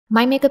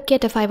My makeup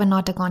kit if I were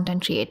not a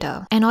content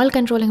creator. An oil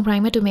controlling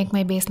primer to make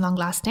my base long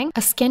lasting.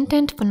 A skin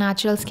tint for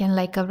natural skin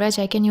like coverage.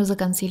 I can use a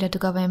concealer to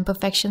cover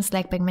imperfections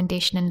like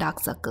pigmentation and dark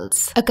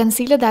circles. A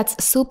concealer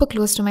that's super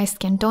close to my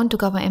skin tone to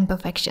cover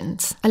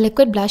imperfections. A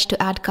liquid blush to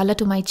add color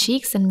to my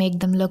cheeks and make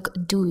them look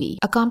dewy.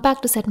 A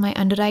compact to set my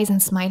under eyes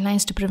and smile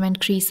lines to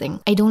prevent creasing.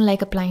 I don't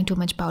like applying too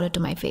much powder to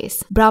my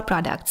face. Brow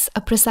products.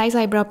 A precise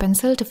eyebrow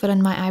pencil to fill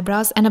in my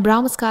eyebrows, and a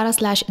brow mascara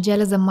 / gel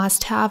is a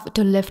must-have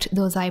to lift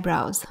those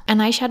eyebrows. An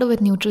eyeshadow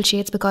with neutral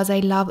shades because I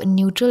love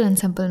neutral and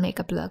simple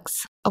makeup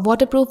looks. A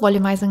waterproof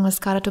volumizing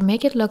mascara to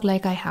make it look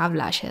like I have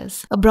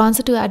lashes. A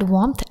bronzer to add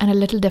warmth and a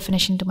little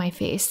definition to my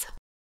face.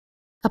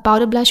 A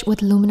powder blush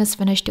with luminous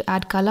finish to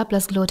add color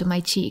plus glow to my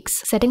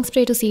cheeks. Setting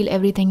spray to seal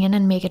everything in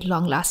and make it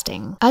long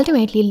lasting.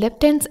 Ultimately, lip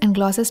tints and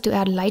glosses to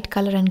add light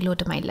color and glow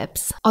to my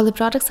lips. All the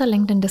products are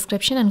linked in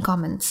description and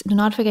comments. Do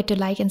not forget to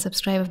like and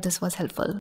subscribe if this was helpful.